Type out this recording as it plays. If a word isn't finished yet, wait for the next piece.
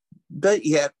But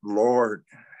yet, Lord,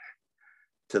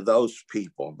 to those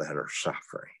people that are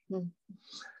suffering,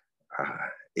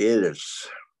 it is,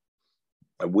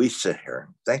 we sit here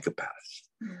and think about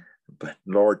it, but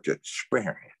Lord, to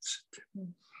experience it,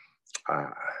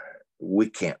 we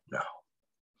can't know.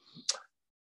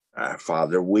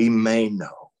 Father, we may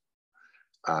know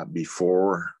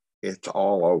before it's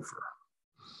all over.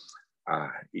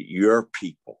 Your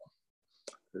people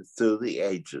through the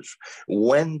ages,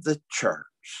 when the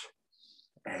church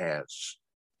has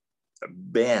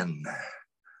been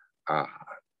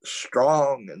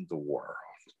strong in the world,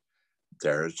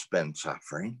 there's been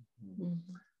suffering.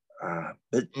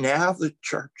 But now the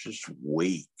church is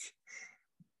weak.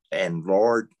 And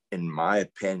Lord, in my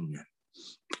opinion,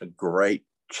 a great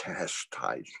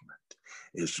chastisement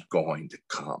is going to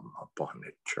come upon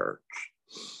the church.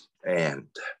 And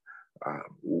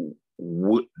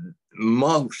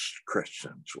most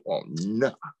Christians will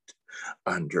not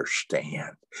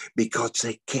understand because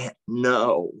they can't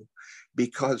know,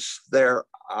 because their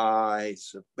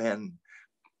eyes have been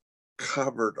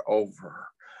covered over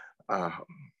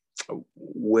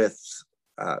with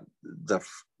the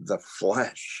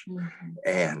flesh,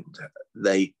 and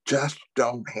they just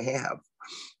don't have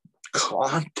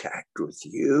contact with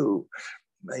you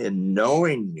and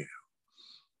knowing you,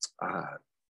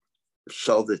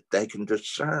 so that they can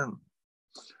discern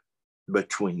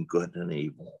between good and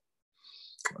evil.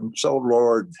 And so,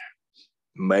 Lord,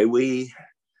 may we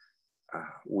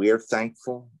are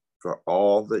thankful for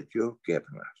all that you've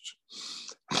given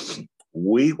us.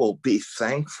 We will be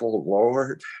thankful,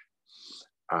 Lord,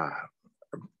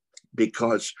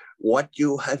 because what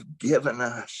you have given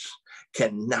us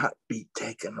cannot be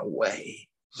taken away.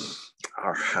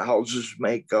 Our houses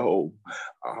may go,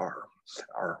 our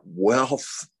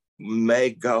wealth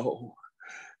may go.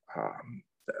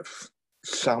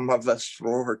 Some of us,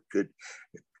 Lord,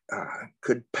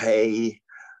 could pay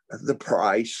the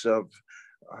price of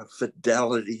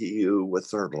fidelity to you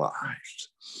with our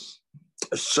lives.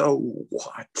 So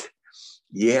what?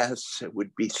 Yes, it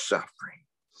would be suffering,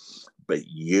 but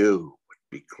you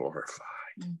would be glorified.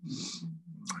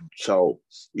 So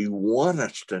you want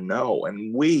us to know,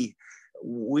 and we,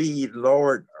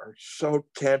 Lord, are so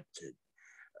tempted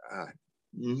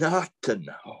not to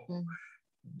know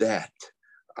that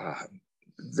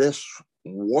this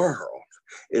world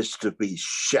is to be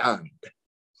shunned.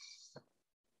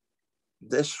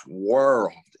 This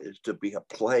world is to be a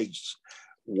place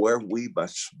where we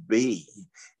must be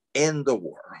in the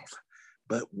world,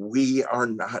 but we are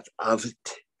not of it.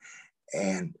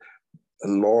 And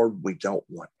Lord, we don't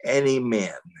want any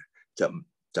men to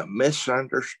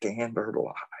misunderstand our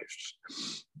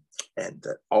lives, and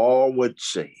that all would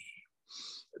see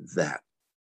that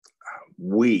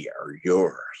we are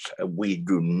yours, and we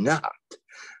do not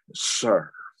serve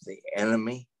the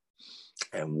enemy,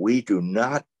 and we do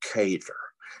not cater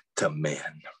to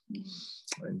men.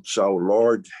 And so,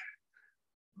 Lord,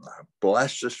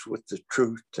 bless us with the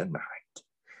truth tonight,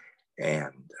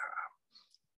 and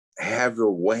have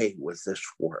your way with this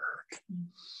word.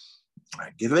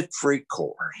 Give it free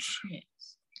course,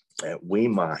 that we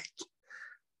might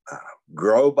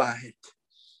grow by it,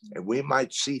 and we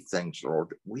might see things, Lord,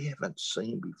 that we haven't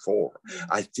seen before.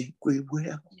 I think we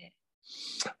will.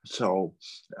 So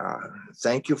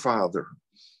thank you, Father.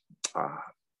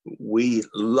 We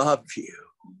love you.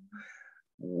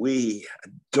 We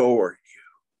adore you.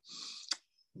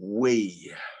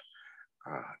 We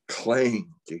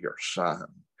cling to your Son,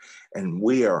 and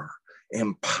we are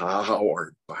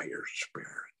empowered by your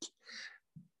Spirit.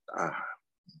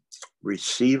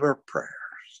 Receive our prayers,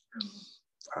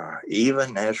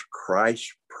 even as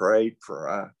Christ prayed for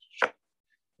us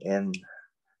in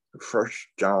 1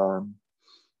 John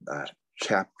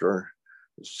chapter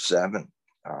 7.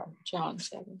 John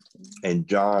 17. In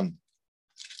John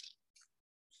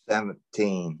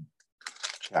 17,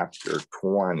 chapter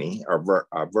 20, or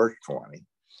verse 20,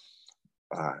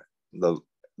 the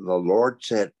Lord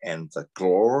said, "And the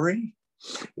glory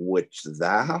which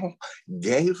thou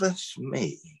gavest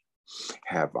me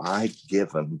have I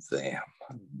given them,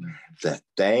 that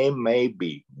they may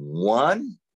be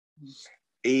one,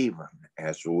 even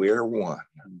as we're one."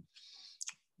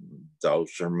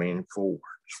 Those are meaningful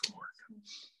words, Lord.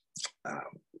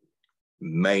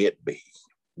 May it be.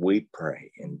 We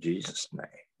pray in Jesus' name.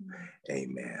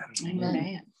 Amen.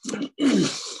 Amen.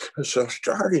 So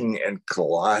starting in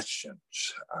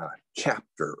Colossians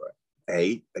chapter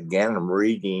 8, again, I'm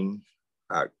reading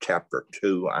chapter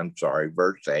 2,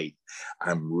 verse 8.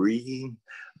 I'm reading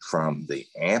from the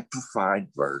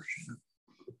Amplified Version.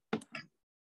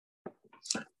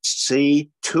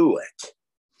 See to it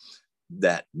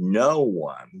that no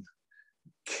one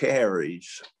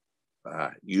carries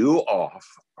you off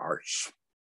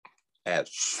as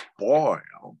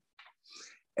spoil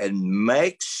and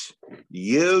makes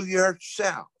you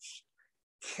yourselves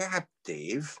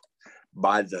captive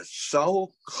by the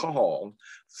so-called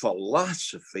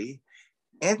philosophy,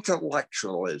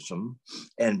 intellectualism,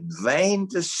 and vain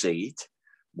deceit,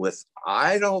 with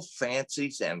idle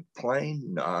fancies and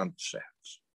plain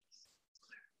nonsense.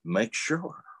 Make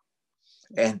sure.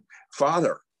 And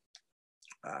Father,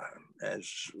 as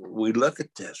we look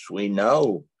at this, we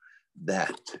know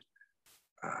that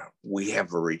we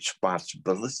have a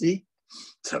responsibility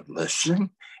to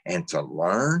listen and to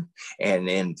learn, and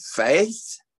in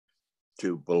faith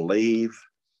to believe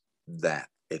that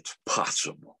it's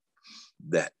possible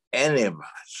that any of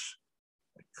us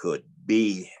could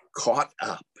be caught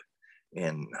up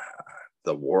in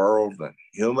the world and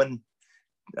human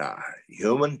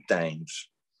things.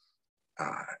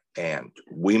 And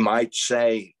we might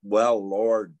say, well,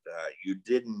 Lord, you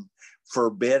didn't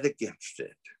forbid against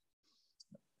it.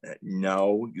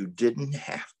 No, you didn't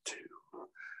have to,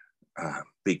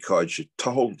 because you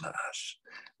told us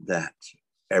that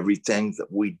everything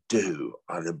that we do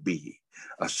ought to be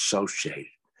associated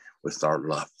with our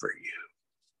love for you.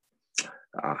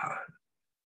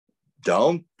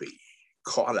 Don't be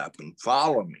caught up in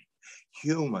following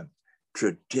human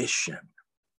tradition,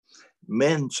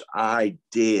 men's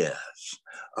ideas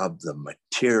of the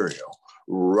material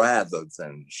rather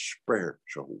than the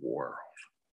spiritual world.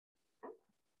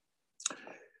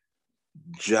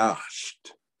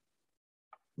 Just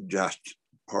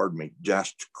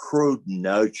crude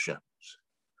notions,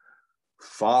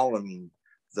 following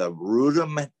the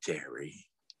rudimentary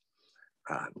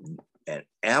and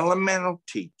elemental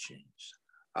teachings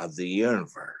of the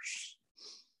universe,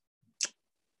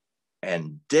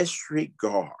 and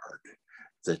disregard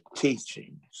the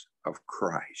teachings of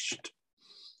Christ.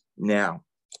 Now,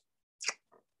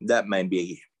 that may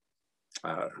be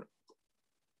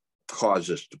cause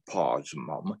us to pause a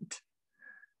moment,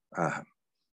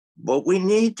 but we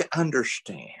need to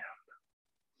understand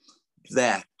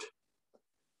that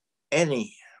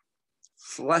any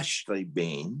fleshly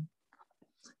being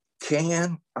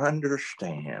can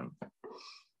understand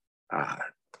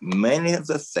many of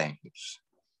the things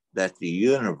that the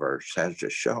universe has to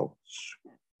show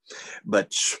us.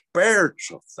 But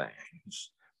spiritual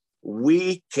things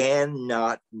we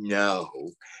cannot know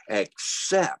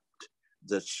except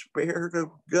the Spirit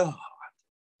of God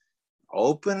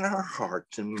open our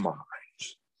hearts and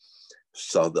minds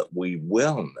so that we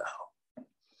will know.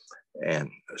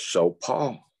 And so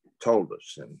Paul told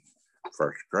us in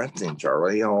 1 Corinthians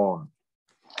early on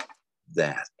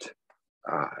that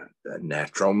the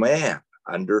natural man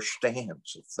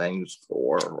understands the things of the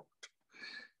world,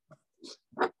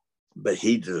 but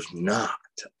he does not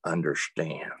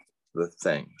understand the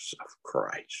things of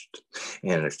Christ.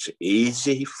 And it's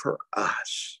easy for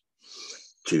us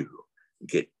to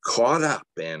get caught up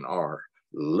in our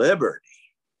liberty.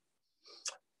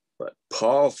 But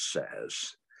Paul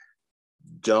says,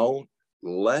 don't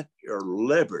let your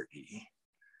liberty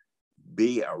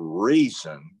be a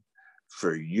reason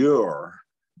for your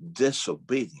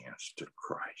disobedience to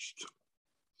Christ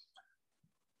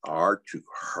or to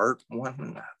hurt one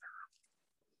another.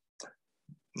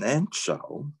 And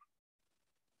so,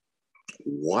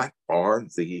 what are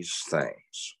these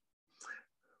things?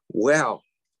 Well,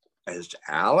 as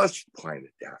Alice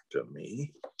pointed out to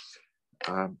me,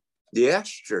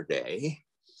 yesterday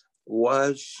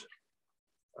was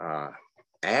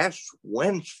Ash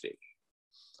Wednesday.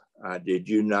 Did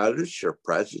you notice your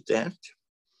president,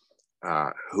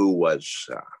 who was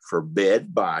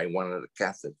forbid by one of the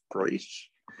Catholic priests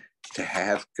to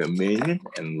have communion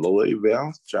in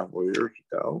Louisville several years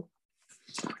ago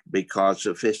because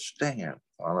of his stand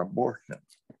on abortion?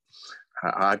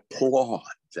 I applaud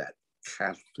that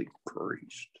Catholic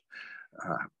priest.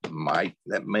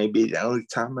 That may be the only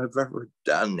time I've ever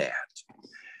done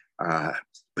that.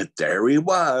 But there he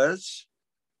was,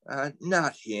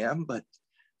 not him, but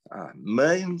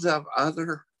millions of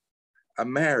other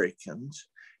Americans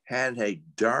had a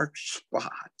dark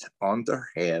spot on their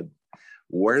head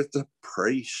where the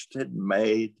priest had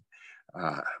made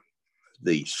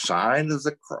the sign of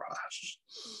the cross.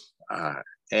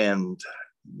 And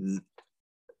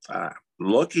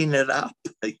looking it up,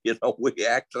 we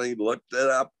actually looked it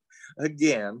up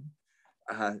again.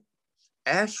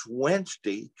 Ash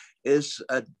Wednesday is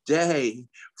a day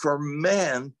for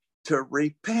men to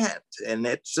repent, and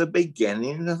it's the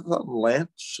beginning of the Lent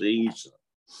season.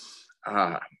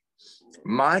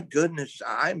 My goodness,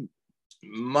 I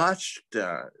must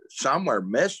somewhere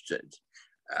missed it.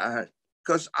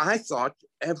 because I thought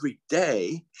every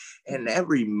day and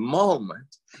every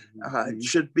moment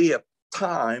should be a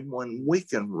time when we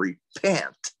can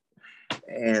repent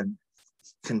and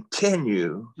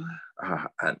continue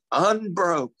an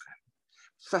unbroken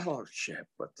fellowship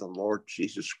with the Lord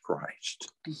Jesus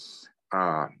Christ.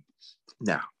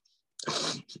 Now,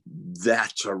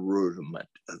 that's a rudiment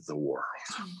of the world.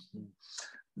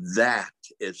 That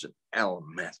is an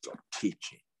elemental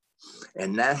teaching.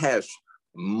 And that has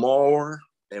more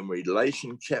in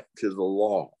relationship to the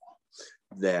law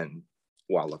than,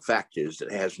 well, the fact is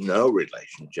it has no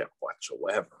relationship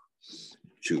whatsoever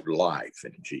to life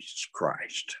in Jesus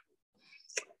Christ.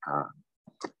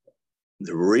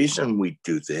 The reason we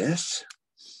do this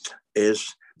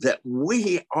is that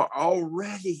we are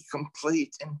already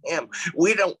complete in him.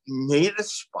 We don't need a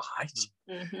spite.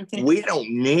 We don't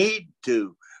need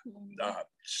to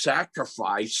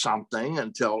sacrifice something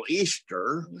until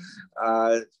Easter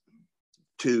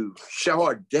to show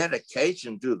our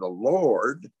dedication to the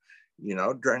Lord, you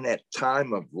know, during that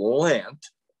time of Lent.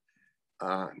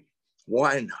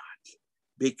 Why not?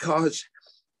 Because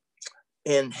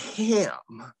in him,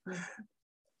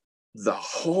 the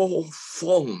whole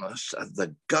fullness of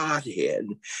the Godhead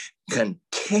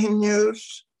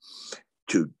continues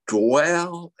to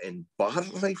dwell in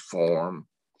bodily form,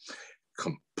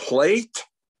 complete,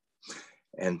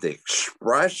 and the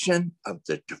expression of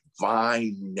the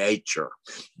divine nature.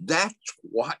 That's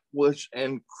what was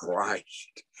in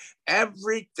Christ.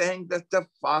 Everything that the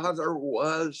Father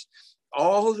was,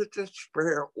 all that the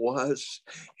Spirit was,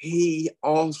 he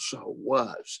also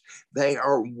was. They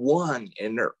are one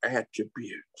in their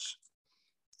attributes.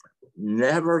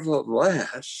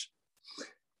 Nevertheless,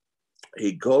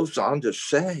 he goes on to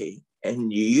say,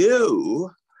 and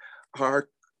you are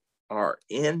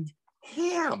in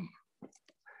him,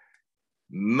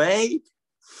 made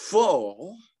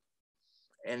full,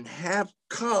 and have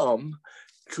come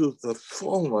to the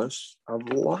fullness of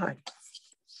life.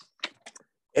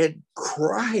 In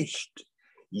Christ,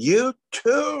 you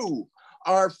too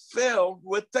are filled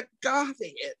with the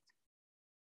Godhead.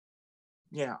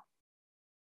 Yeah.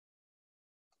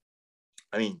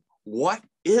 I mean, what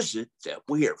is it that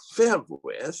we are filled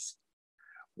with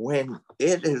when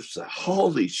it is the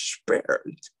Holy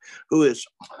Spirit who is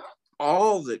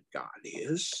all that God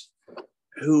is,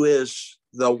 who is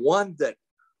the one that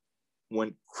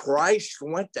when Christ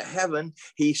went to heaven,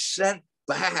 he sent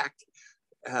back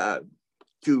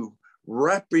to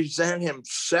represent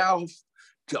himself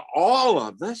to all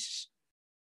of us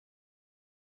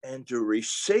and to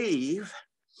receive,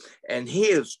 and he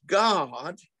is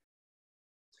God,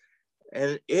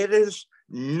 and it is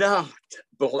not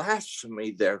blasphemy,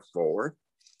 therefore,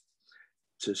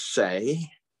 to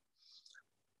say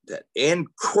that in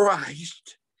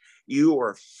Christ you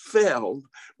are filled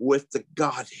with the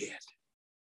Godhead.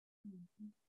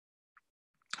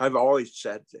 I've always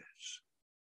said this.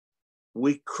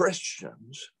 We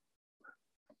Christians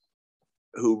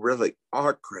who really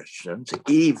are Christians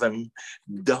even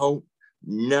don't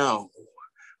know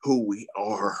who we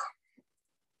are.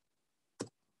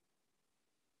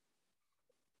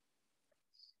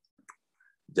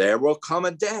 There will come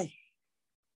a day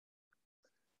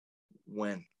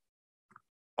when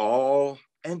all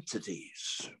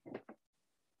entities,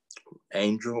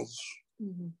 angels,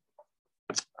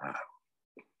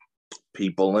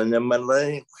 people in the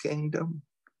millennial kingdom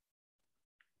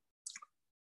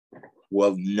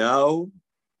will know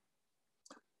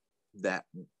that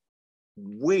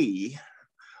we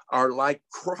are like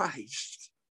Christ,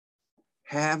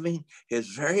 having his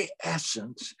very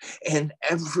essence in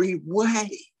every way.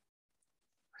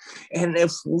 And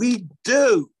if we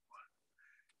do,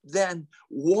 then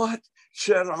what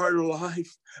should our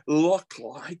life look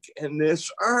like in this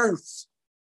earth?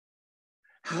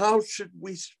 How should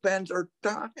we spend our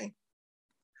time?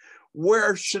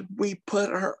 Where should we put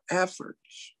our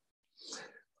efforts?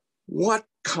 What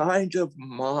kind of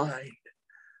mind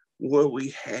will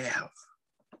we have?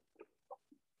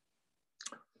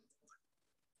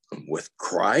 With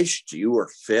Christ, you are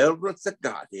filled with the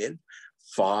Godhead,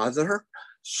 Father,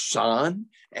 Son,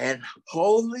 and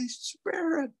Holy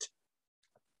Spirit,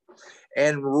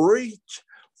 and reach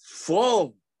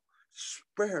full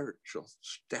spiritual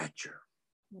stature.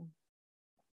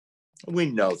 We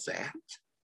know that.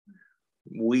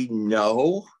 We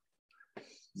know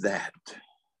that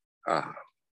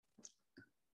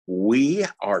we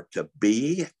are to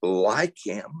be like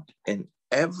him in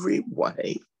every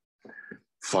way.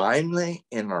 Finally,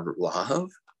 in our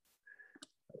love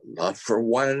for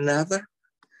one another,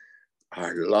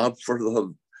 our love for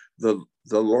the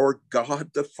Lord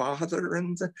God, the Father,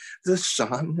 and the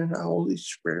Son, and the Holy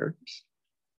Spirit.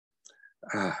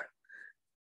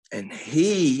 And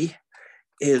he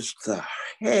is the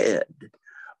head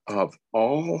of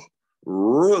all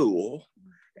rule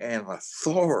and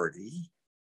authority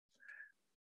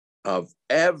of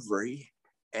every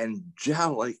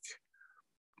angelic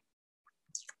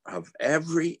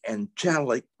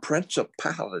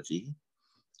principality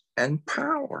and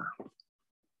power.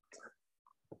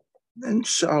 And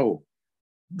so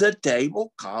the day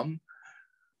will come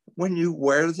when you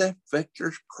wear that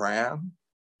victor's crown.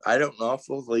 I don't know if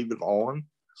we'll leave it on,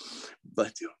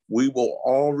 but we will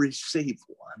all receive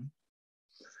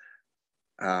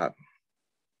one.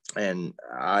 And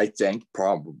I think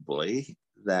probably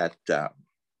that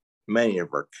many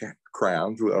of our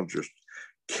crowns will just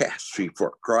cast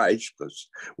before Christ, because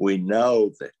we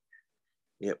know that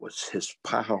it was his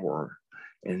power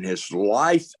and his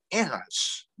life in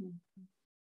us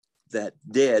that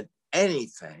did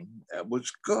anything that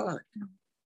was good.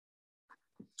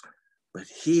 But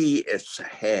he is the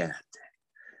head.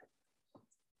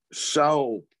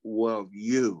 So will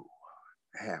you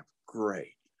have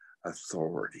great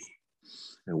authority.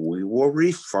 And we will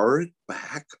refer it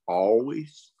back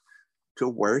always to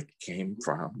where it came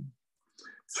from,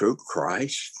 through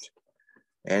Christ.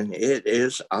 And it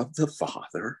is of the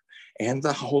Father and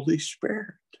the Holy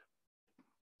Spirit.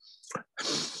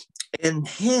 In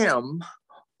him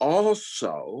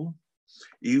also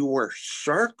you were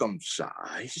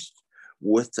circumcised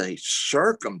with a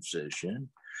circumcision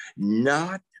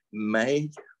not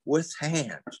made with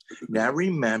hands. Now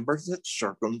remember that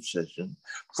circumcision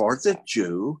for the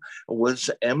Jew was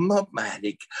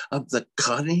emblematic of the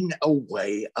cutting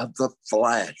away of the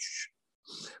flesh.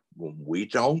 We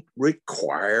don't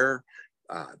require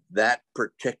that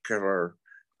particular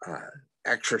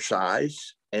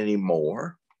exercise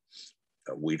anymore.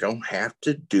 We don't have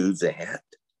to do that.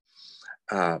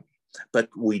 But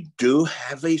we do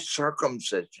have a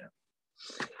circumcision,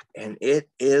 and it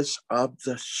is of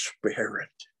the Spirit.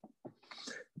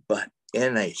 But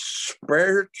in a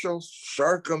spiritual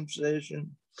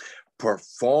circumcision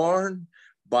performed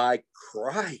by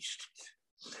Christ,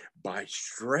 by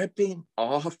stripping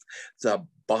off the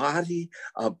body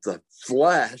of the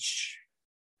flesh.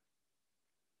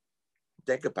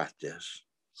 Think about this.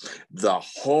 The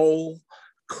whole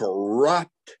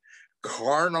corrupt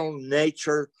carnal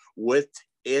nature with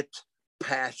its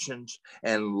passions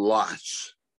and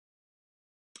lusts.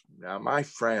 Now, my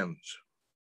friends,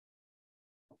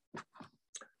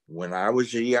 when I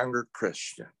was a younger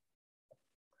Christian,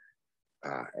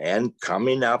 and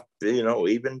coming up,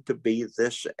 even to be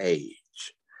this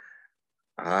age,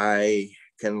 I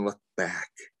can look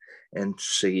back and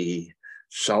see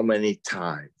so many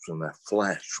times when the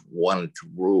flesh wanted to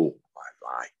rule my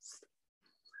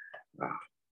life.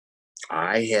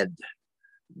 I had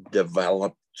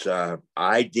developed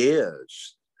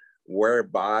ideas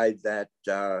whereby that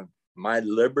my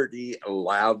liberty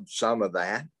allowed some of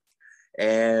that,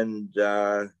 and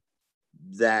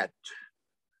that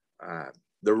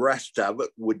the rest of it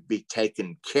would be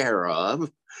taken care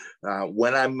of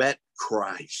when I met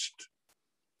Christ.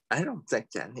 I don't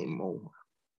think that anymore.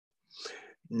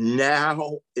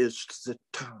 Now is the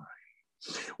time,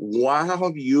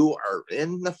 while you are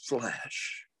in the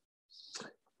flesh,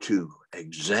 to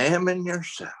examine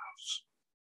yourselves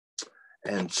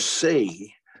and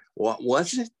see, what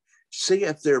was it? See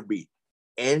if there be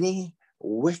any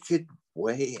wicked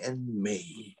way in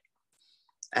me.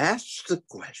 Ask the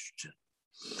question.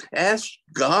 Ask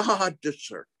God to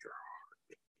search your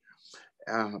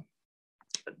heart.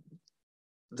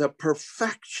 The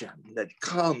perfection that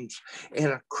comes in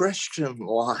a Christian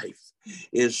life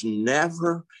is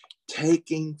never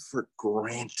taking for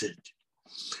granted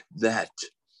that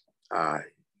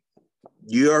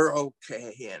you're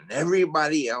okay and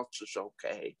everybody else is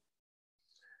okay.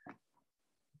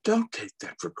 Don't take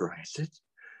that for granted.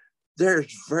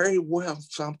 There's very well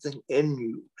something in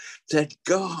you that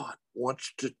God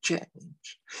wants to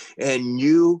change, and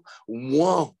you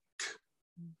won't.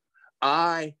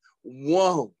 I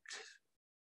won't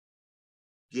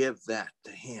give that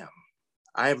to him.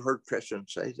 I've heard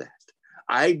Christians say that.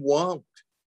 I won't.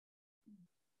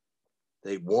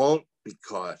 They won't,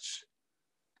 because,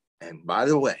 and by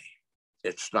the way,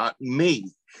 it's not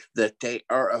me that they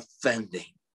are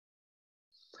offending.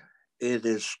 It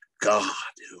is God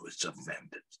who is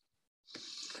offended.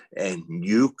 And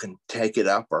you can take it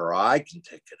up, or I can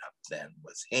take it up then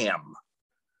with him.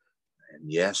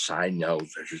 And yes, I know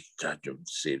there's a judgment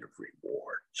seat of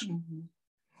rewards. Mm-hmm.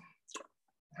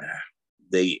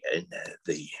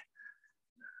 The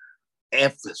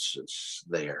emphasis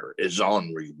there is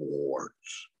on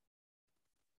rewards,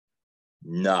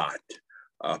 not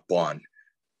upon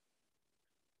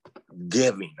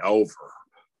giving over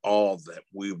all that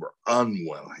we were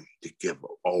unwilling to give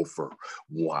over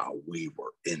while we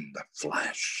were in the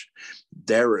flesh.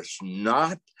 There is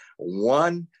not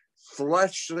one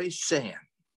fleshly sin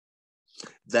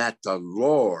that the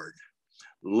Lord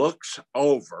looks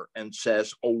over and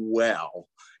says, oh, well,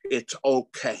 it's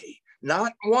okay.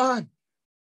 Not one.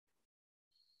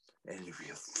 And if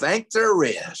you think there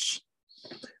is,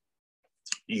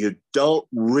 you don't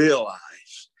realize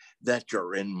that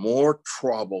you're in more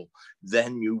trouble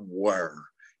than you were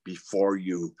before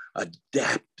you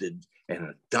adapted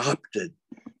and adopted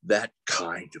that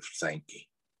kind of thinking.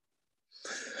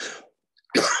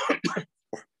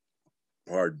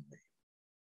 Pardon me.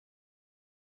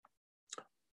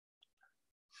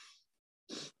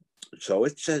 So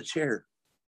it says here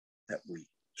that we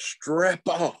strip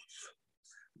off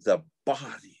the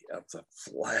body of the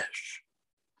flesh,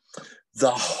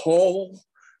 the whole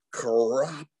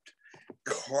corrupt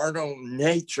carnal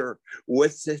nature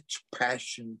with its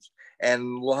passions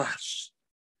and lusts.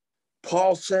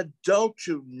 Paul said, don't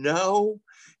you know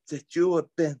that you have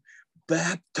been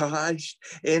baptized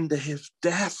into his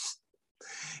death?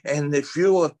 And if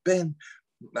you have been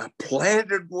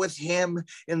planted with him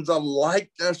in the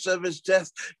likeness of his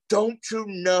death, don't you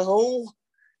know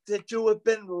that you have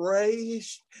been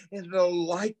raised in the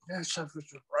likeness of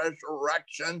his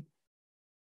resurrection?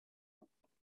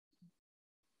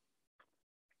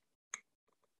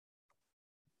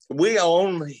 We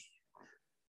only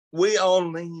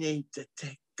need to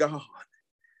take God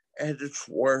at his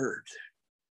word.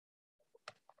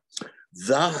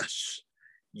 Thus,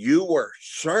 you were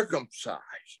circumcised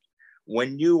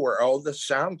when you were, this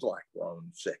sounds like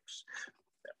Romans 6.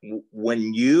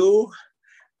 When you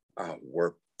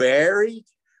were buried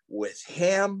with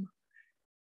him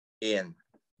in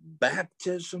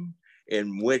baptism,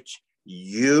 in which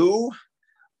you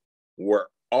were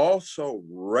also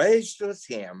raised with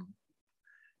him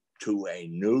to a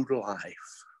new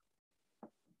life.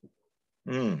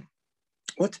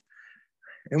 What?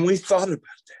 And we thought about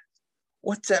that.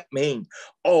 What's that mean?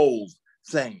 Old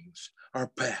things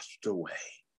are passed away.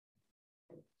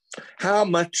 How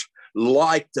much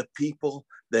like the people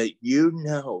that you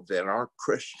know that are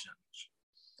Christians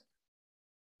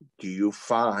do you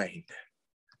find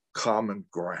common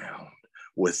ground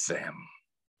with them?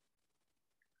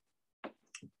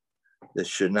 This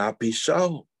should not be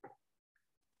so.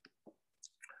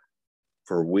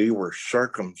 For we were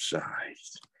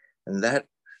circumcised, and that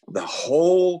the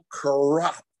whole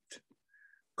corrupt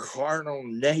carnal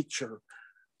nature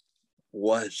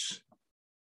was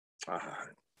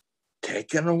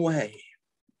taken away.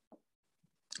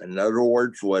 In other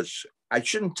words, I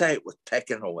shouldn't say it was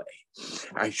taken away.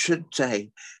 I should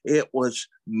say it was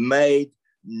made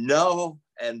null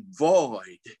and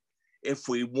void if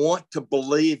we want to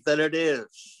believe that it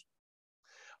is.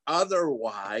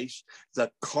 Otherwise,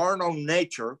 the carnal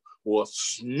nature will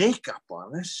sneak up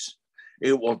on us.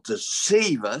 It will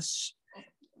deceive us,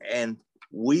 and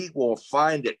we will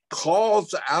find it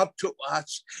calls out to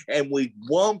us, and we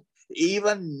won't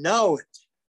even know it.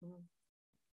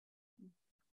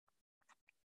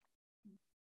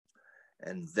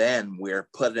 And then we're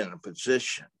put in a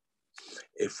position,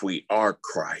 if we are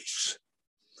Christ,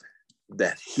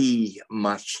 that he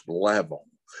must level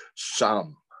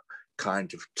some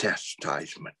kind of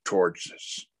chastisement towards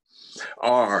us,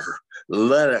 or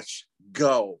let us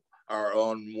go our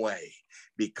own way,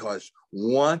 because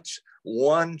once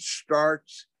one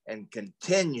starts and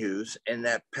continues in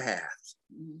that path,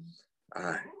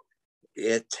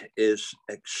 it is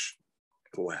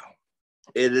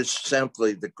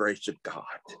simply the grace of God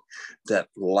that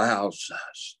allows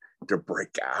us to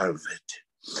break out of it.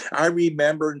 I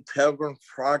remember in Pilgrim's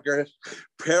Progress,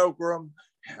 Pilgrim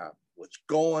was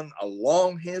going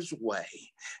along his way,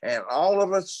 and all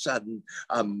of a sudden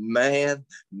a man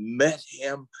met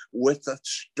him with a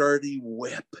sturdy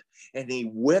whip, and he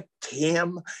whipped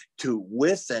him to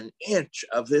within an inch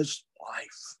of his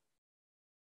life.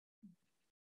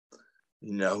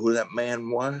 You know who that man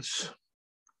was?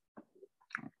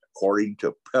 According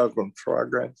to Pilgrim's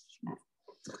Progress,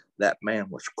 that man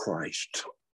was Christ.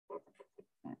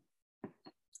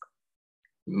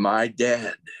 My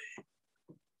dad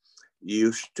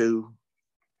used to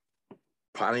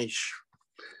punish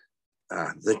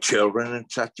the children in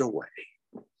such a way.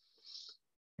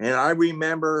 And I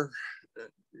remember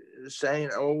saying,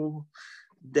 "Oh,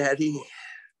 Daddy,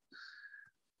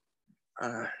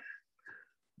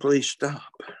 please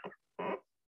stop."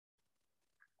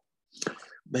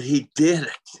 But he did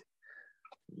it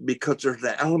because there's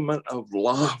an element of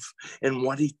love in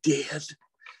what he did.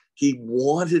 He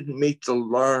wanted me to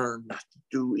learn not to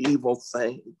do evil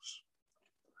things.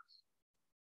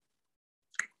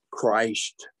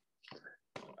 Christ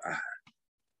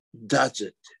does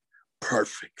it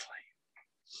perfectly.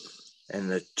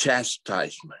 And the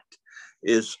chastisement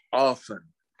is often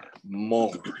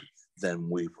more than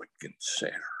we would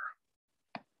consider.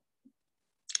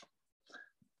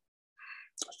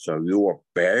 So you were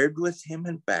buried with him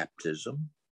in baptism,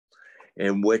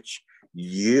 in which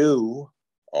you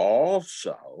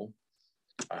also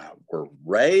were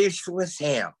raised with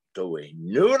him to a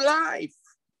new life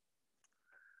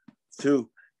through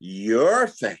your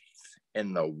faith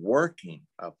in the working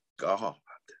of God.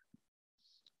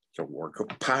 It's a work of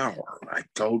power. I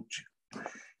told you.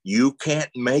 You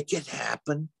can't make it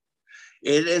happen.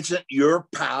 It isn't your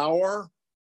power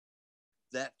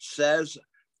that says,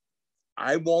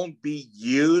 I won't be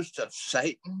used of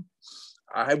Satan.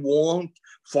 I won't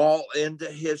fall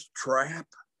into his trap.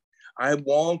 I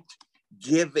won't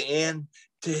give in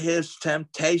to his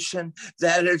temptation.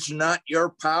 That is not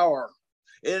your power.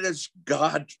 It is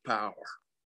God's power.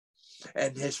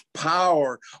 And his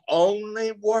power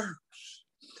only works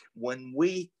when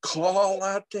we call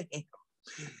out to him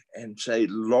and say,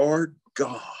 Lord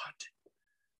God,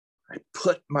 I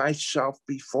put myself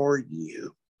before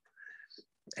you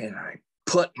and I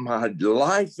put my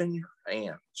life in your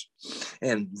hands.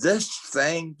 And this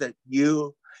thing that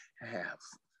you have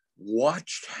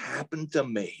watched happen to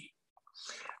me,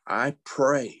 I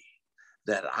pray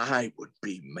that I would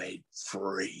be made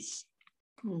free.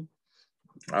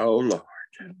 Oh, Lord.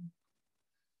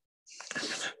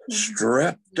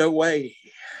 Stripped away.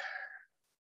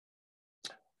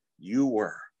 You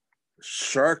were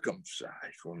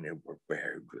circumcised when you were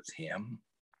buried with him.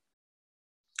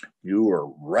 You were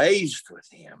raised with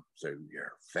him through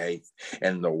your faith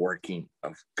and the working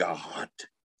of God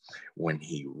when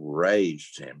he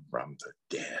raised him from the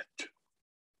dead.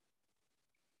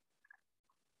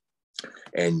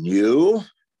 And you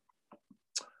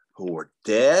who were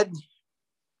dead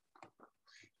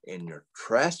in your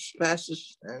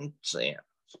trespasses and sins,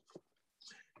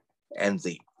 and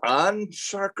the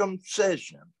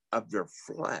uncircumcision of your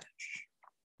flesh,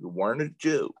 you weren't a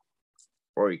Jew,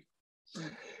 or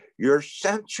your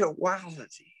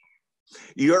sensuality,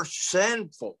 your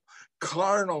sinful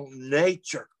carnal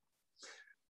nature,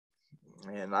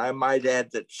 and I might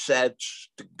add that says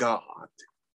to God,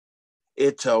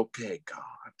 it's okay, God.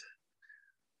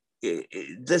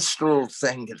 This little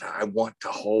thing that I want to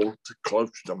hold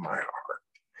close to my heart,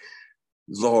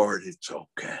 Lord, it's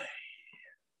okay.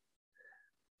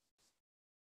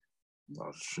 No,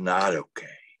 it's not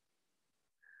okay.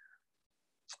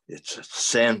 It's a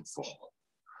sinful,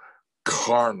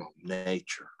 carnal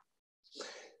nature.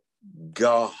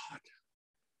 God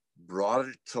brought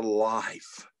it to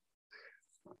life,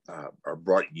 or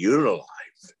brought you to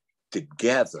life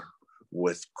together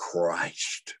with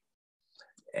Christ,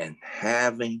 and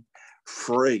having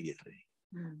freely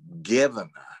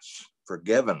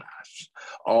forgiven us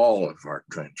all of our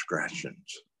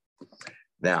transgressions.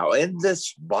 Now, in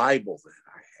this Bible that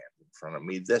I have in front of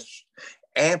me, this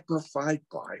Amplified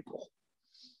Bible,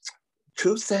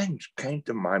 two things came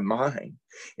to my mind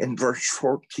in verse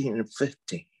 14 and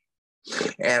 15.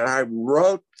 And I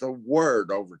wrote the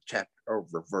word over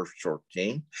verse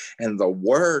 14 and the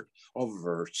word over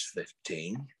verse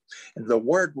 15. And the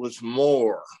word was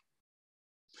more.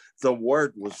 The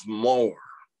word was more.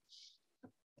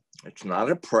 It's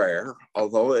not a prayer,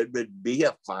 although it would be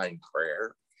a fine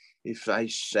prayer if I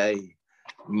say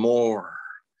more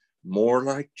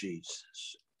like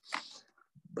Jesus.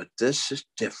 But this is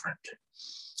different.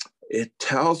 It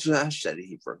tells us that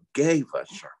he forgave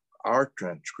us our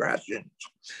transgressions.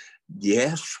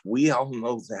 Yes, we all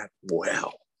know that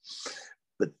well.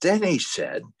 But then he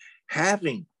said,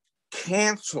 having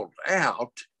canceled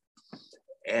out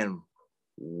and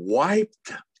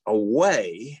wiped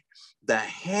away the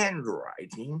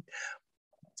handwriting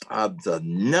of the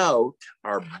note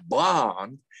or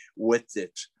bond with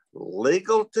its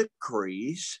legal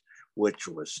decrees, which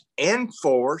was in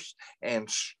force and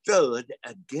stood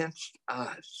against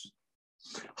us,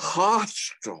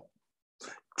 hostile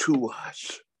to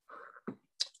us.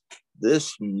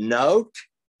 This note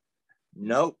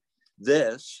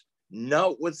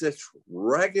with its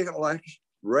regulations,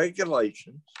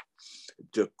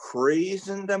 decrees,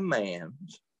 and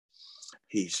demands,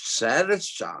 he set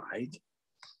aside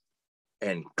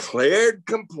and cleared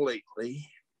completely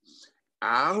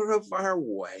out of our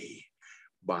way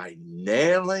by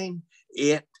nailing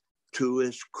it to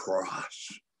his cross.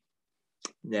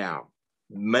 Now,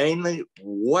 mainly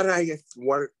what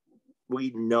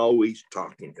we know he's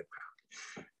talking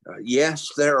about Yes,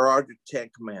 there are the 10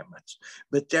 Commandments,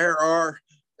 but there are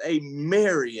a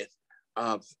myriad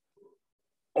of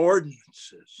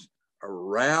ordinances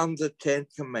around the 10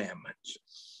 Commandments,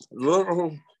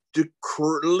 little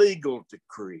legal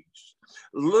decrees,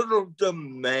 little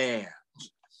demands.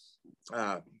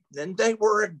 And they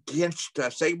were against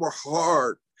us. They were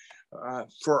hard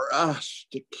for us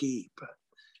to keep.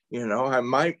 You know, I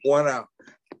might want to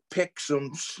pick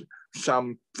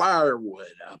some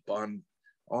firewood up on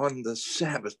the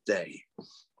Sabbath day.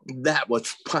 That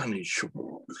was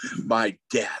punishable by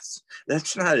death.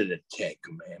 That's not in the 10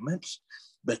 Commandments,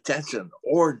 but that's an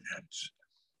ordinance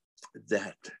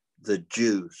that the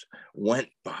Jews went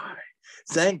by.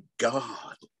 Thank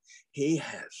God he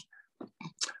has.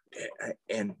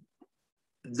 And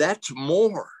that's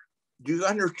more. Do you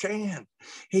understand?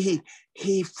 He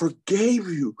forgave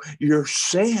you your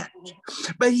sins,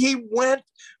 but he went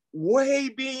way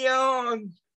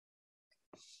beyond.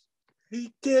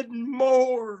 He did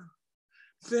more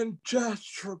than just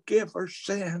forgive our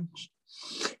sins.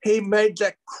 He made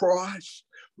that cross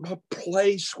a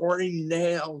place where he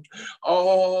nailed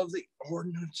all the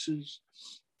ordinances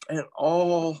and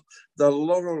all the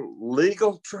little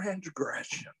legal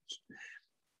transgressions.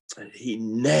 And he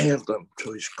nailed them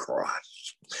to his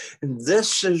cross. And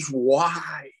this is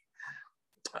why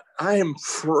I am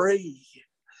free.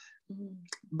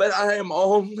 But I am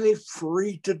only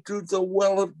free to do the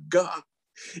will of God.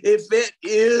 If it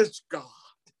is God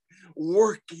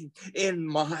working in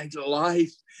my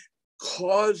life,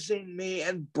 causing me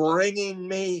and bringing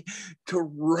me to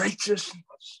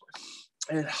righteousness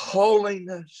and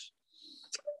holiness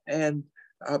and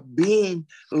being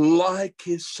like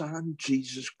his son,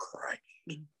 Jesus Christ.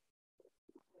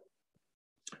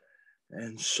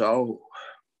 And so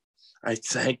I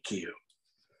thank you.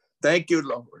 Thank you,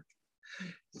 Lord,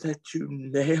 that you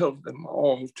nailed them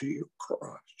all to your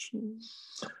cross.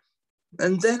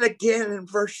 And then again in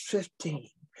verse 15,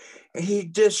 he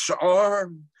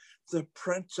disarmed the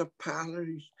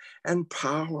principalities and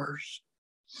powers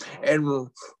and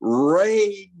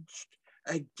raged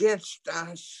against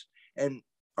us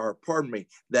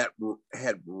that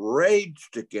had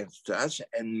raged against us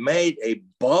and made a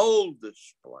bold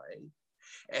display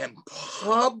and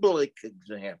public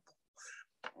example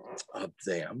of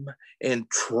them and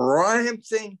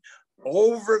triumphing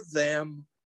over them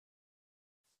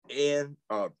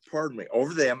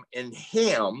over them in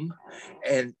him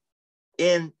and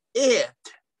in it,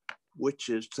 which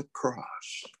is the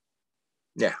cross.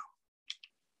 Now,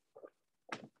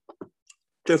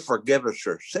 to forgive us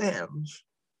our sins,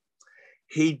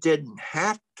 he didn't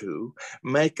have to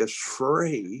make us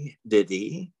free, did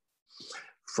he,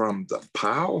 from the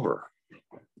power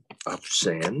of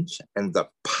sins and the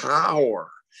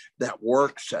power that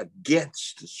works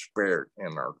against the spirit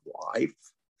in our life.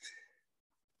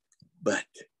 But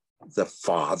the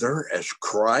Father, as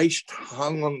Christ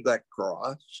hung on that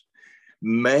cross,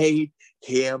 made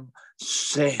him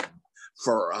sin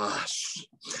for us.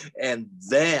 And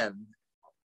then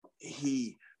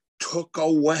he took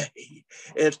away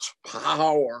its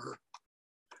power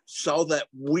so that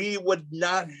we would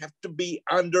not have to be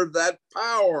under that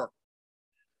power.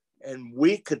 And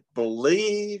we could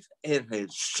believe in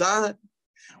his son.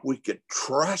 We could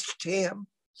trust him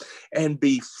and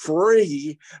be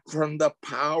free from the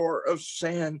power of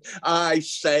sin. I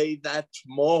say that's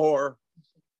more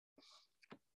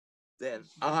than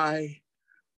I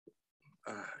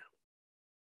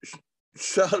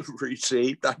should have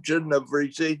received. I shouldn't have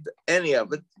received any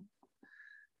of it.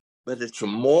 But it's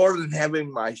more than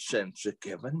having my sins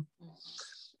forgiven.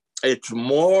 It's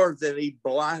more than he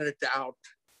blotted out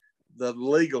the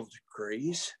legal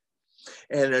decrees.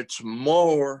 And it's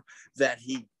more that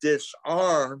he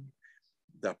disarmed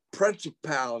the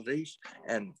principalities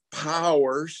and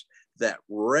powers that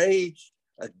raged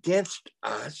against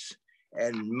us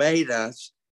and made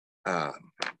us,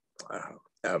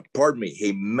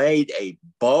 he made a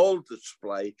bold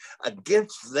display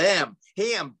against them.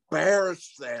 He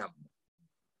embarrassed them.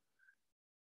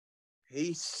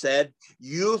 He said,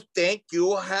 you think you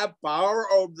will have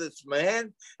power over this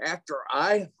man after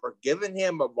I have forgiven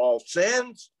him of all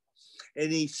sins? And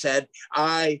he said,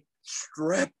 I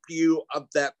stripped you of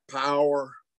that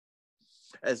power.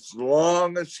 As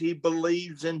long as he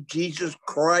believes in Jesus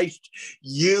Christ,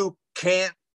 you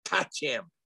can't touch him.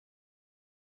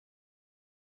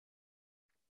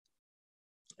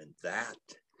 And that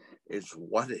is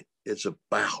what it is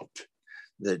about,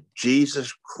 that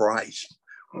Jesus Christ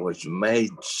was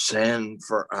made sin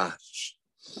for us.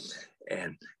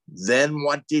 And then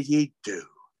what did he do?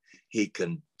 He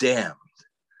condemned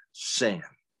sin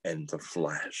in the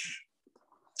flesh.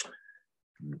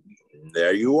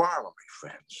 there you are, my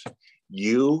friends.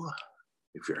 You,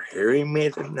 if you're hearing me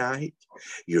tonight,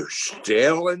 you're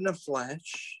still in the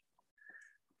flesh.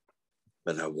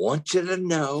 But I want you to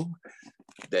know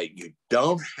that you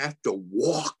don't have to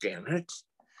walk in it,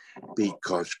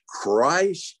 because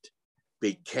Christ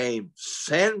became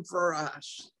sin for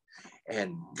us,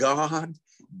 and God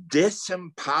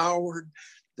disempowered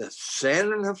the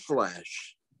sin in the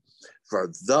flesh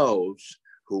for those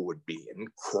who would be in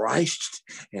Christ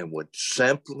and would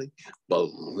simply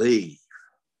believe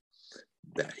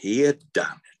that he had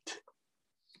done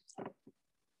it.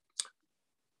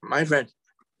 My friend,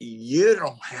 you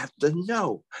don't have to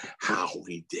know how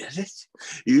he did it.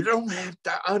 You don't have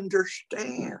to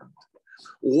understand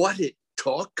what it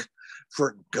took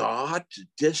for God to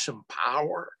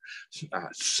disempower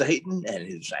Satan and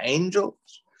his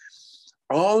angels.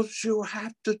 All you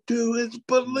have to do is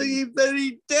believe that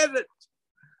he did it.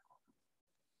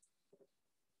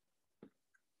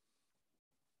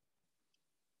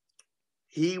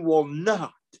 He will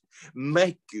not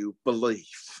make you believe.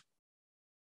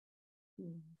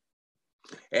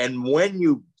 And when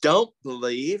you don't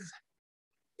believe,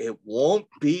 it won't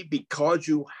be because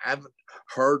you haven't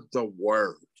heard the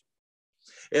word.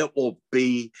 It will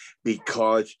be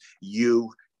because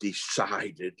you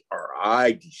decided, or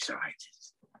I decided,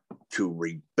 to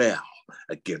rebel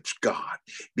against God,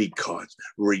 because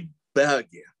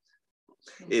rebellion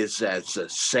is as a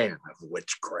sin of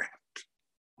witchcraft.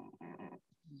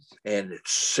 And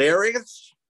it's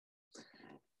serious.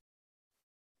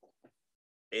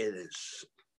 It is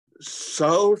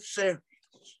so serious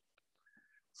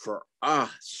for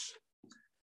us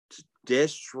to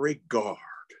disregard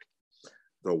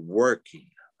the working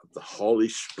of the Holy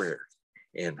Spirit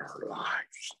in our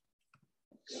lives.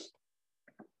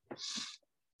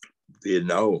 You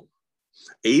know,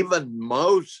 even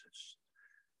Moses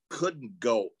couldn't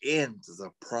go into the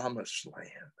promised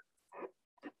land.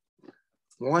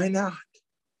 Why not?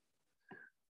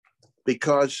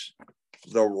 Because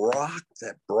the rock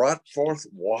that brought forth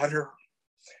water,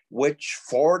 which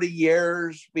 40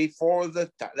 years before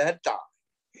that time,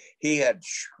 he had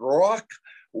struck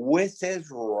with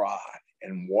his rod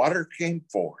and water came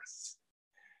forth.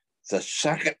 The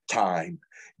second time,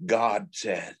 God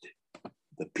said,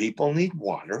 the people need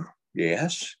water.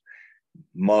 Yes.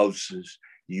 Moses,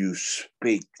 you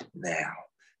speak now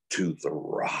to the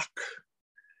rock.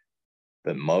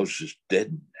 But Moses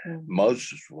didn't.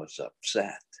 Moses was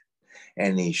upset,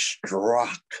 and he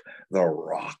struck the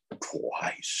rock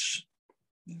twice.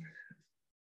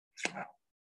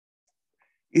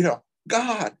 You know,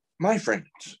 God, my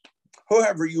friends,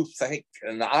 whoever you think,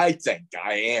 and I think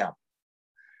I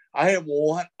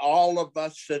want all of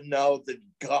us to know that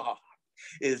God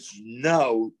is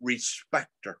no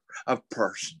respecter of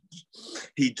persons.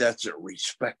 He doesn't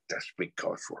respect us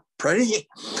because we're pretty.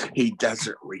 He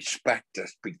doesn't respect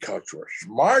us because we're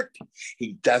smart.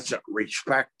 He doesn't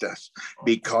respect us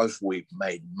because we've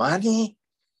made money.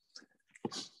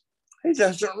 He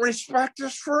doesn't respect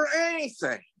us for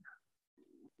anything.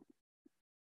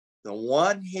 The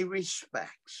one he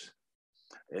respects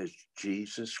is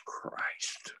Jesus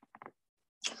Christ.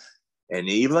 And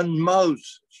even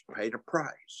Moses paid a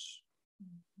price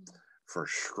for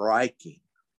striking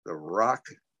the rock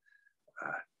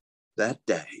that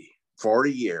day,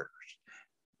 40 years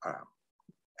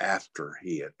after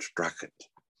he had struck it.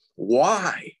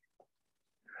 Why?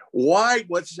 Why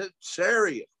was it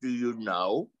serious? Do you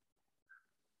know?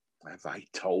 Have I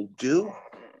told you?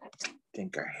 I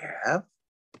think I have.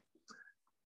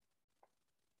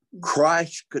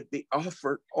 Christ could be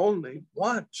offered only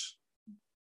once.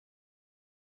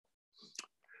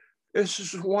 This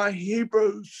is why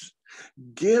Hebrews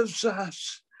gives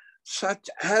us such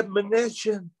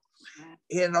admonition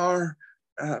in our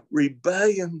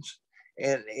rebellions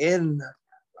and in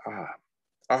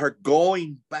our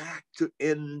going back to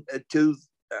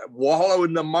wallow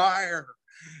in the mire,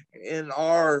 in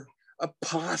our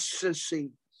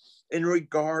apostasy in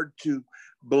regard to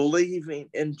believing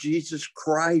in Jesus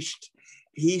Christ.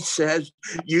 He says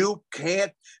you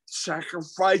can't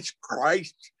sacrifice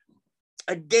Christ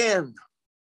again.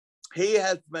 He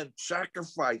has been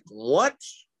sacrificed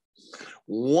once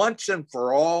and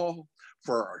for all,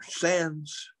 for our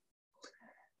sins.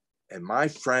 And my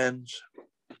friends,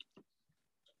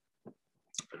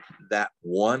 that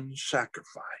one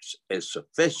sacrifice is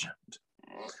sufficient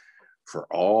for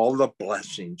all the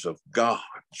blessings of God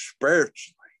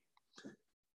spiritually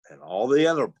and all the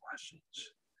other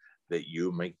blessings that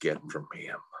you may get from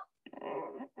him.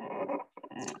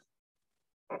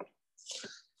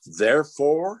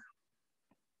 Therefore,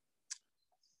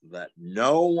 let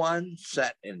no one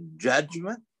set in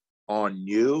judgment on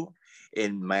you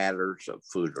in matters of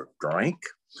food or drink.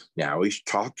 Now he's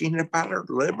talking about our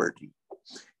liberty.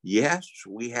 Yes,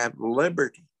 we have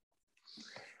liberty.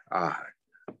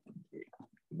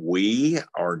 We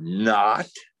are not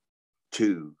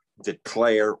to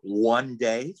declare one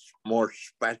day more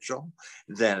special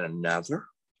than another.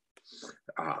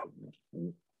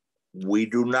 We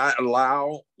do not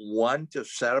allow one to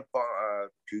set up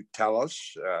to tell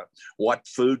us what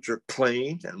foods are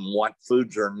clean and what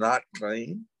foods are not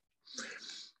clean,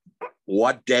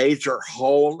 what days are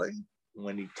holy.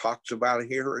 When he talks about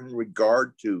here in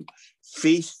regard to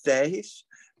feast days,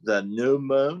 the new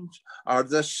moons are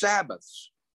the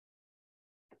Sabbaths.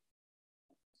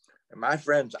 And my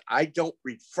friends, I don't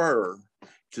refer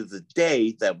to the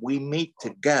day that we meet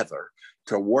together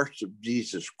to worship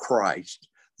Jesus Christ,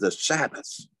 the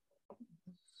Sabbath.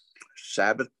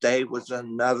 Sabbath day was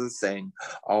another thing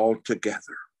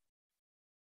altogether.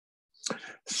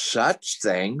 Such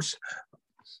things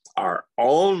are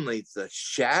only the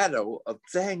shadow of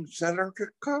things that are to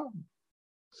come.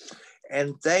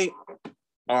 And they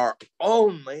are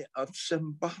only of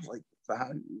symbolic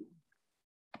value.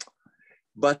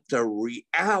 But the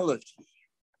reality,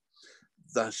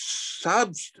 the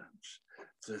substance,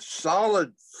 the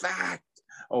solid fact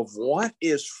of what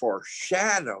is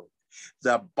foreshadowed,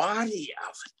 the body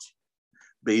of it,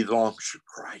 belongs to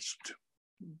Christ.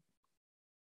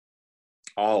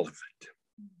 All of it.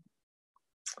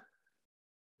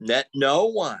 Let no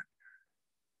one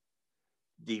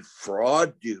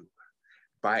defraud you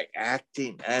by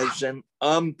acting as an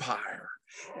umpire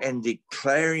and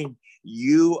declaring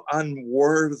you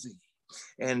unworthy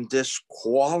and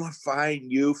disqualifying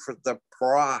you for the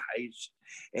prize,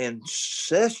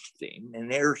 insisting,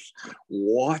 and here's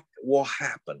what will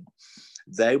happen.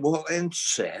 They will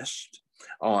insist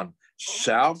on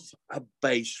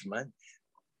self-abasement.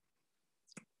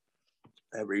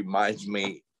 That reminds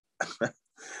me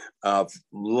of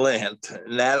Lent.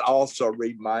 And that also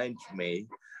reminds me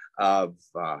of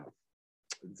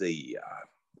the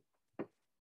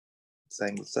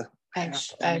things.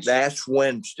 Ash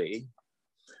Wednesday.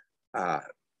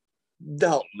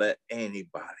 Don't let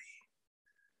anybody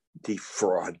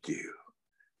defraud you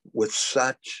with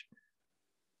such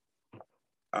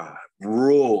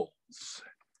rules,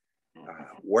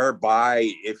 whereby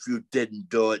if you didn't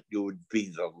do it, you would be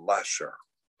the lesser.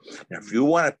 Now, if you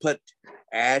want to put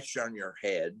ash on your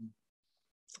head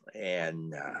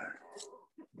and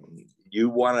you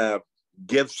want to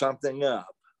give something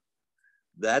up,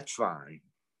 that's fine.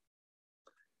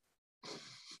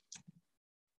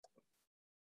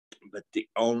 But the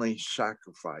only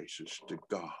sacrifices to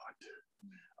God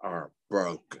are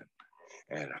broken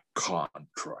and a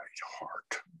contrite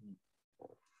heart.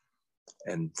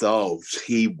 And those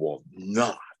he will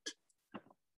not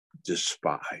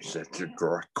despise. That's a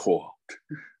direct quote,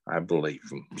 I believe,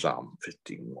 from Psalm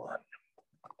 51.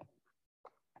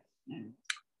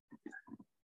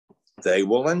 They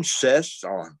will insist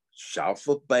on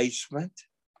self-abasement,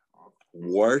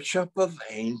 worship of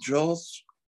angels.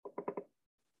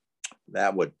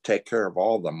 That would take care of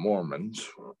all the Mormons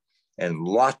and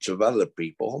lots of other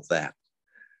people that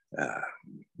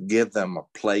give them a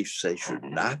place they should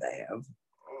not have.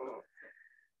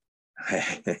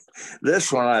 This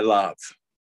one I love.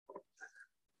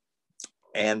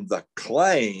 And the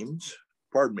claims,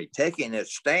 taking a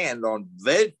stand on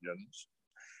visions,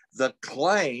 the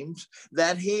claims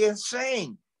that he is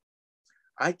saying.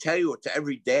 I tell you, it's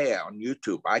every day on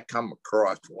YouTube, I come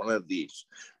across one of these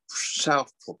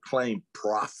self-proclaimed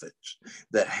prophets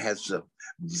that has a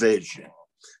vision,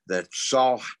 that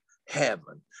saw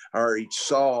heaven, or he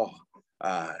saw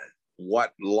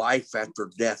what life after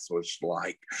death was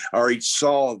like, or he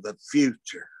saw the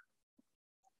future.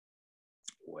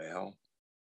 Well,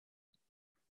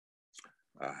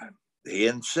 he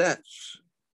insists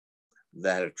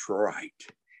that it's right.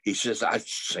 He says, I've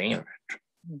seen it.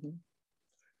 Mm-hmm.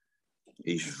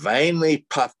 He's vainly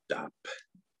puffed up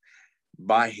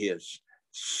by his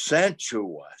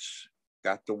sensuous,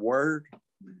 got the word?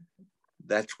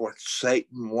 That's what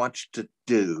Satan wants to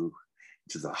do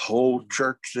to the whole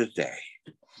church today,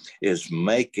 is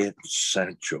make it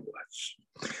sensuous.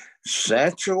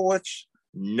 Sensuous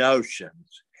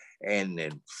notions and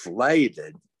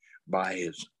inflated by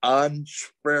his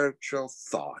unspiritual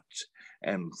thoughts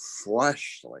and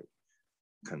fleshly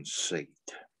conceit,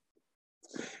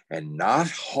 and not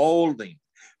holding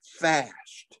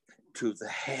fast to the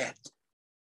head,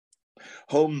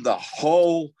 whom the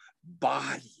whole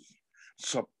body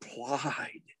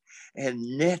supplied and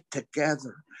knit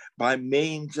together by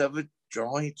means of its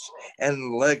joints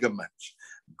and ligaments,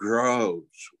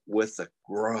 grows with the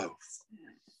growth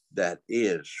that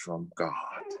is from God.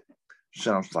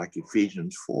 Sounds like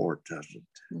Ephesians 4, doesn't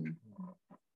it?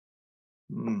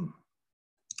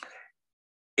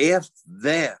 If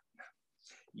then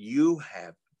you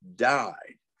have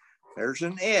died, there's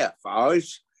an if. I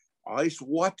always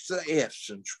watch the ifs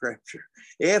in Scripture.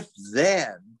 If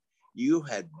then you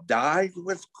had died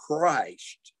with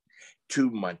Christ to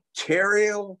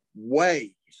material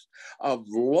ways of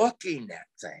looking at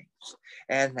things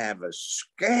and have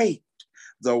escaped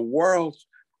the world's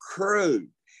crude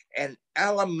and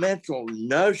elemental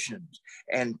notions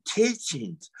and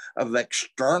teachings of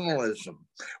externalism,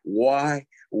 why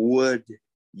would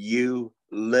you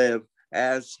live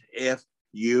as if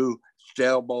you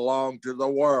still belong to the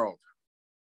world?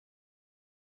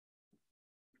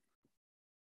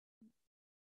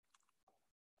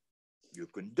 You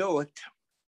can do it,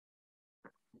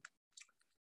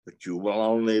 but you will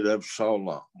only live so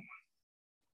long,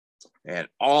 and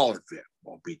all of it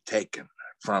will be taken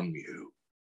from you.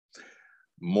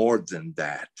 More than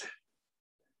that,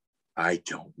 I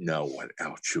don't know what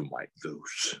else you might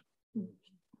lose.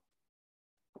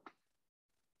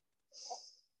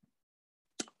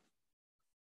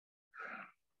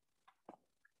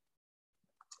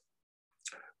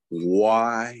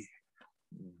 Why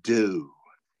do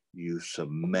you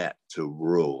submit to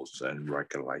rules and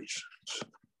regulations?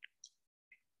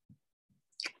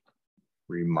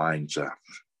 Reminds us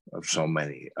of so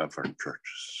many of our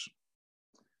churches.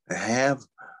 They have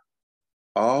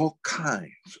all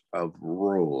kinds of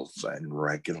rules and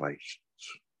regulations,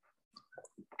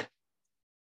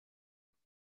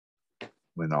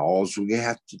 when all we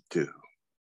have to do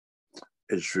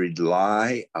is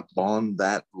rely upon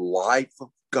that life of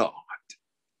God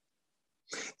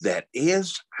that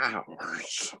is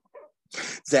ours,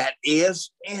 that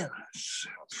is in us,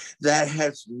 that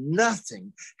has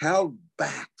nothing held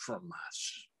back from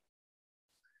us.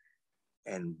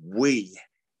 And we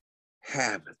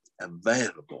have it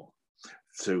available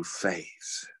through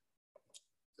faith.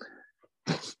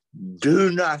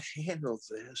 Do not handle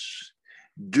this.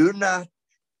 Do not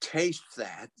taste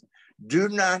that. Do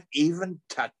not even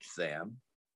touch them.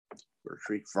 We're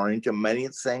referring to many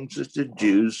things that the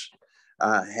Jews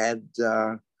had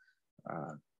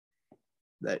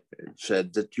that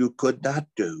said that you could not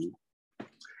do,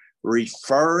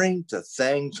 referring to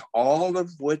things all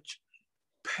of which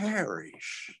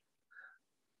perish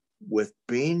with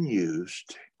being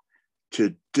used.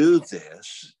 To do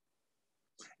this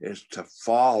is to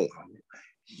follow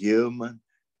human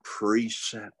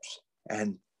precepts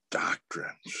and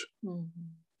doctrines.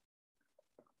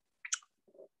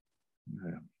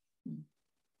 Yeah.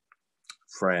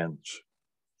 Friends,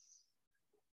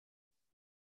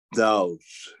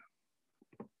 those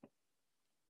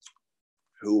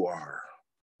who are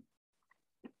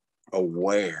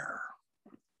aware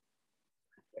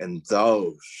and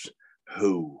those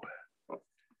who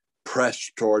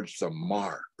press towards the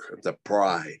mark of the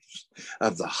prize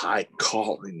of the high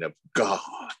calling of God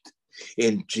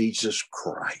in Jesus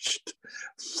Christ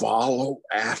follow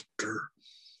after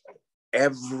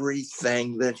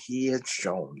everything that he had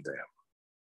shown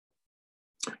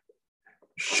them,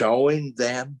 showing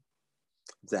them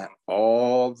that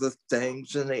all the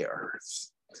things in the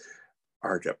earth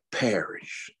are to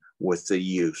perish with the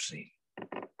using.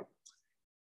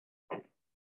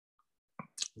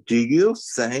 Do you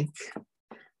think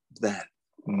that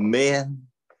men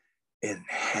in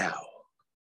hell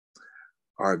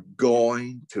are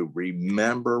going to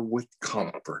remember with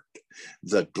comfort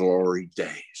the glory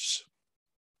days?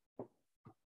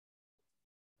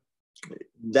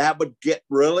 That would get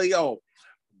really old.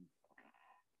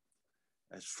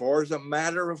 As far as a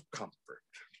matter of comfort,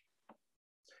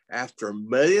 after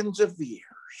millions of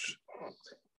years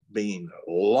being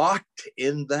locked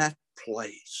in that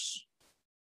place,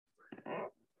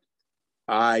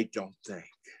 I don't think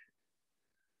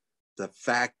the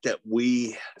fact that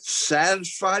we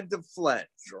satisfied the flesh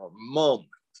for a moment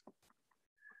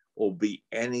will be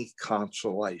any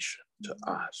consolation to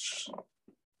us.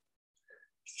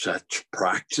 Such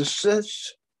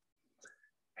practices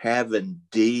have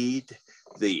indeed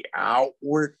the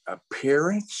outward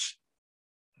appearance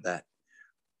that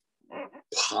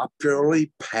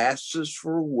popularly passes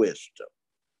for wisdom.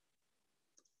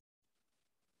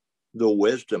 The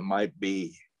wisdom might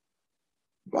be,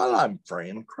 well, I'm free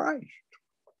in Christ.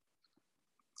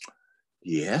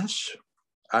 Yes,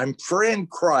 I'm free in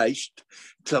Christ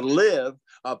to live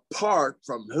apart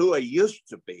from who I used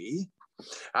to be.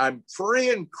 I'm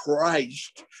free in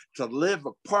Christ to live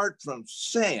apart from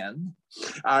sin.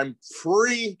 I'm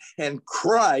free in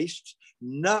Christ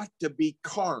not to be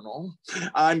carnal.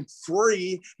 I'm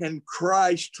free in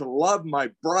Christ to love my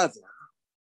brother,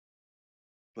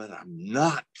 but I'm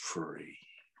not free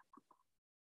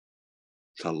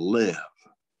to live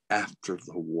after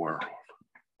the world.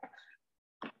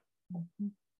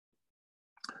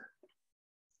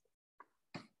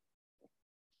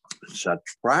 Such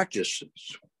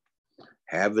practices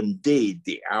have indeed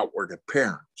the outward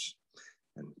appearance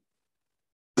and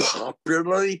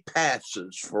popularly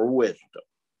passes for wisdom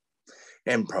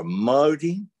in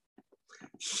promoting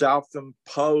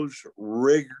self-imposed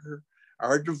rigor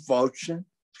or devotion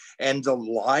and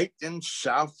delight in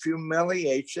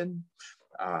self-humiliation.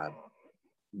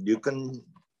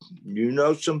 You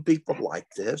know some people like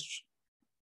this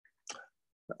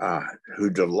who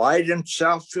delight in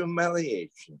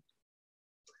self-humiliation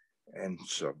and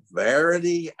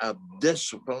severity of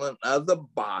discipline of the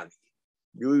body.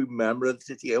 You remember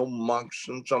that the old monks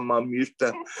and some of them used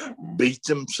to beat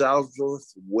themselves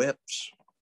with whips,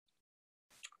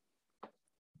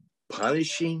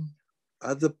 punishing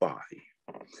of the body,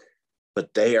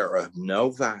 but they are of no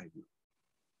value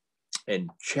in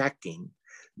checking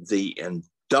the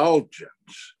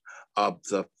indulgence of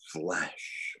the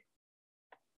flesh,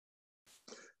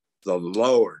 the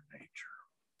lower nature.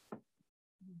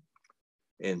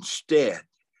 Instead,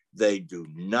 they do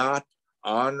not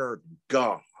honor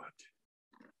God,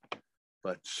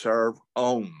 but serve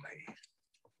only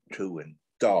to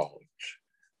indulge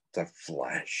the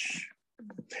flesh.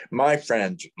 My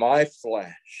friends, my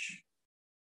flesh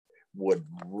would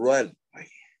readily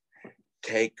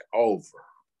take over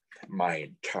my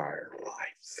entire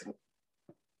life.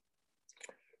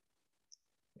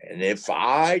 And if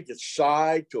I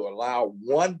decide to allow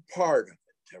one part of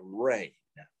it to reign,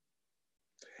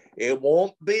 it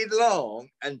won't be long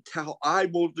until I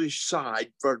will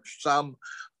decide for some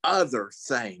other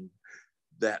thing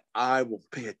that I will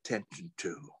pay attention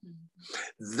to.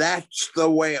 That's the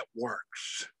way it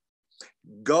works.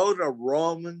 Go to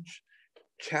Romans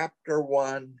chapter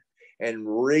 1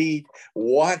 and read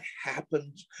what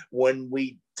happens when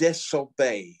we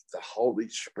disobey the Holy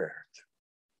Spirit.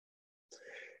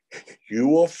 You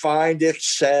will find it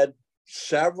said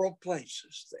several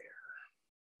places there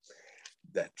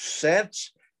that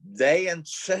since they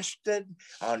insisted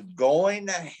on going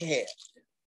ahead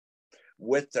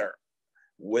with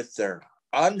their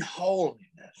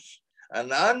unholiness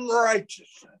and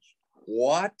unrighteousness,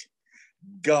 what?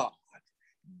 God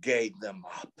gave them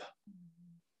up.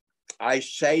 I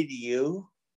say to you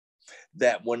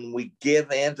that when we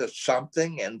give in to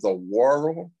something in the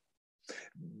world,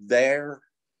 there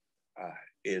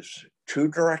is two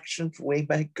directions we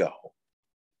may go.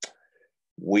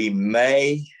 We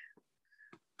may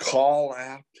call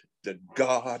out to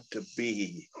God to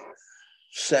be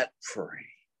set free,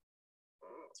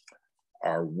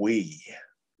 or we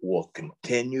will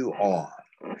continue on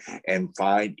and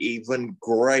find even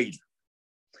greater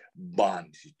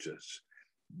bondages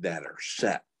that are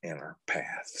set in our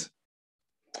path.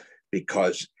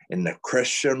 Because in the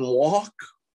Christian walk,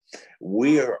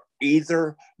 we are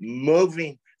either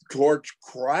moving towards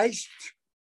Christ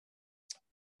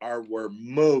or we're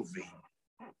moving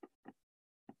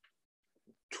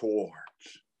towards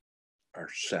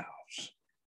ourselves.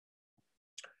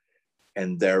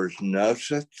 And there's no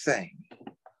such thing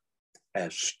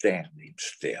as standing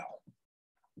still.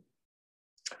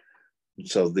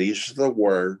 So these are the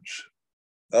words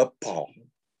of Paul.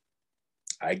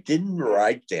 I didn't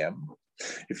write them.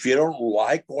 If you don't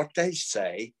like what they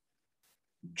say,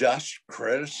 just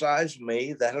criticize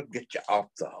me. That'll get you off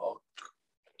the hook.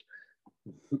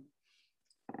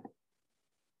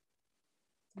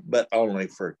 But only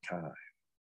for a time.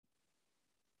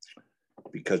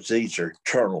 Because these are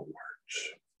eternal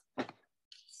words.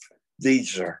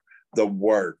 These are the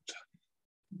words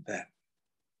that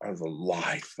are the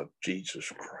life of Jesus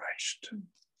Christ.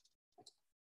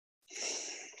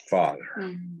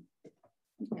 Father.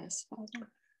 Yes, Father.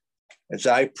 As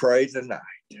I pray tonight,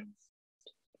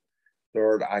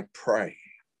 Lord, I pray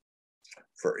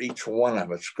for each one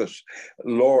of us because,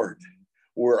 Lord,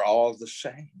 we're all the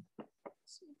same.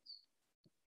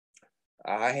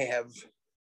 I have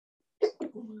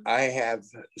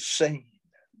seen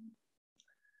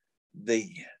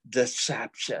the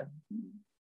deception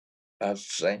of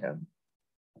sin.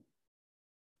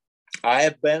 I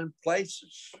have been in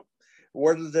places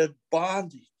where the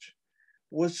bondage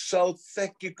was so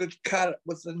thick you could cut it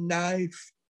with a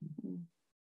knife.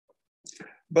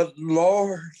 But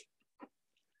Lord,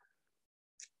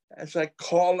 as I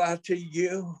call out to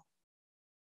you,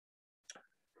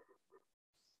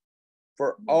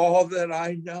 for all that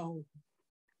I know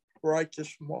right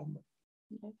this moment,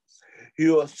 Yes.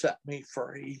 You will set me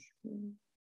free. Mm.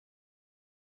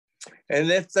 And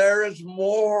if there is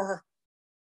more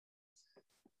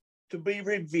to be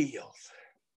revealed,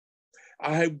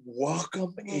 I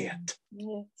welcome it.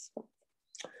 Yes.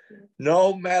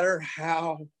 No matter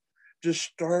how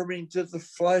disturbing to the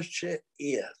flesh it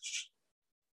is.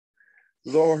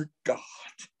 Lord God,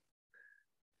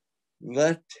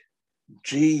 let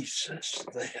Jesus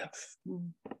live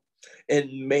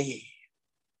in me.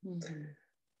 Mm-hmm.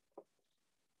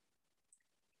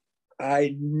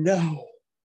 I know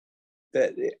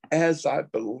that as I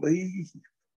believe,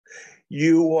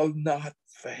 you will not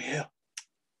fail.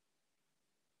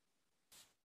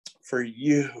 For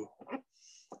you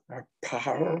are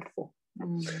powerful.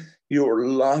 Mm-hmm. You are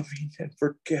loving and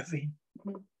forgiving.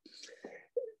 Mm-hmm.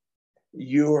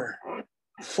 You are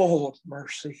full of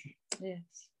mercy. Yes.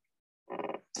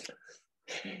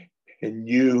 And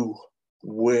you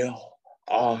will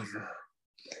honor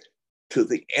to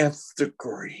the nth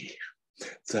degree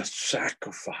the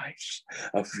sacrifice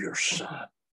of your Son.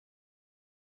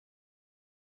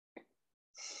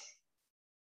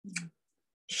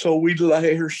 So we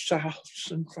lay ourselves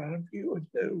in front of you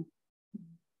anew.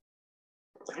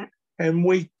 And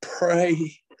we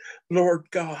pray, Lord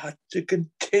God, to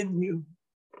continue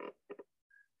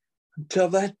until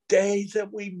that day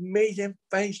that we meet him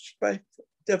face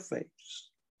to face.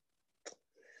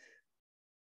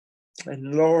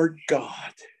 And Lord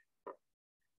God,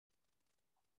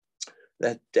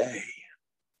 that day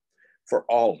for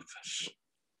all of us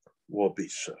will be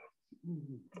so.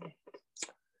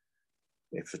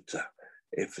 If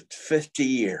it's 50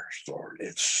 years, Lord,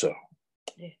 it's so.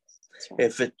 Yes, that's right.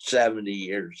 If it's 70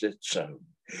 years, it's so.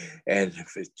 And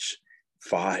if it's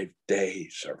 5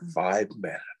 days or 5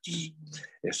 minutes,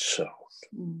 it's so.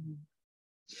 Mm-hmm.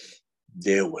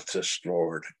 Deal with us,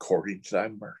 Lord, according to thy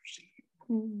mercy.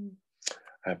 Mm-hmm.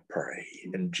 I pray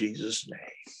in Jesus' name.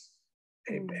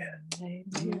 Amen.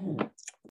 Amen.